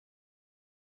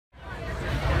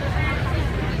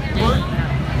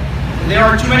There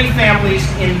are too many families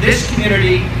in this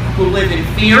community who live in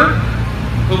fear,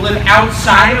 who live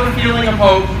outside of a feeling of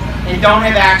hope, and don't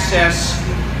have access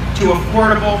to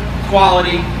affordable,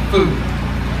 quality food.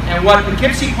 And what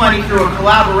Poughkeepsie Plenty, through a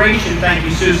collaboration, thank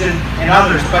you Susan and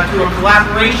others, but through a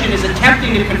collaboration is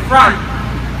attempting to confront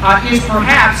is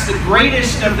perhaps the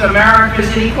greatest of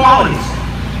America's inequalities.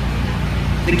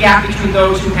 The gap between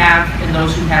those who have and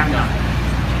those who have none.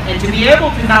 And to be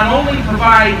able to not only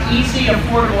provide easy,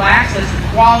 affordable access to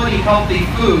quality, healthy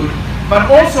food, but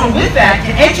also with that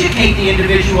to educate the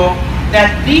individual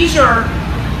that these are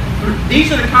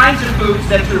the kinds of foods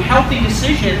that through healthy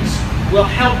decisions will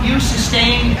help you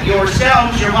sustain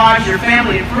yourselves, your lives, your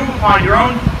family, improve upon your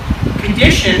own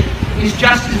condition is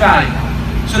just as valuable.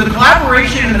 So the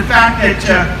collaboration and the fact that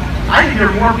I think there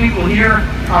are more people here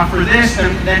for this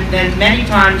than many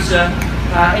times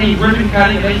any ribbon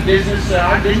cutting of any business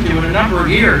I've been to in a number of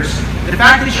years. The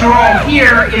fact that you're all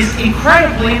here is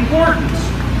incredibly important.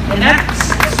 And that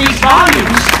speaks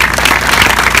volumes.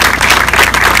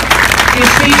 It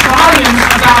speaks volumes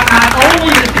about not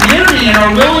only the community and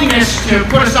our willingness to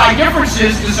put aside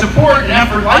differences to support an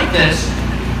effort like this,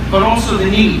 but also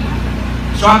the need.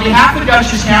 So on behalf of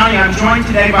Dutchess County, I'm joined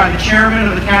today by the chairman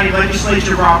of the county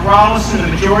legislature, Rob Rollison, the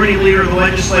majority leader of the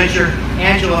legislature,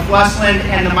 Angela Flesland,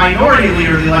 and the minority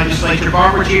leader of the legislature,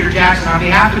 Barbara Jeter Jackson. On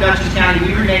behalf of Dutchess County,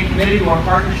 we remain committed to our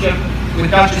partnership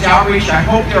with Dutchess Outreach. I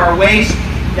hope there are ways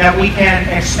that we can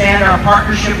expand our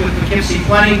partnership with Poughkeepsie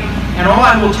Plenty. And all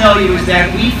I will tell you is that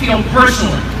we feel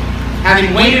personally, having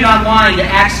waited online to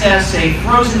access a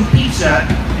frozen pizza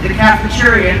at the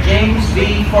cafeteria at James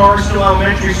B. Forrestal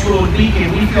Elementary School in Beacon,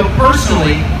 we feel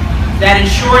personally that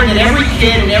ensuring that every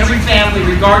kid and every family,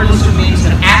 regardless of means,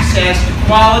 have access to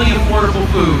quality, affordable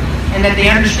food, and that they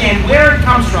understand where it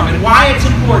comes from and why it's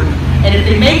important. And if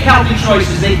they make healthy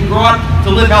choices, they can grow up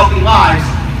to live healthy lives.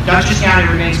 Dutchess County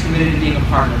remains committed to being a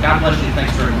partner. God bless you.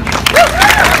 Thanks very much.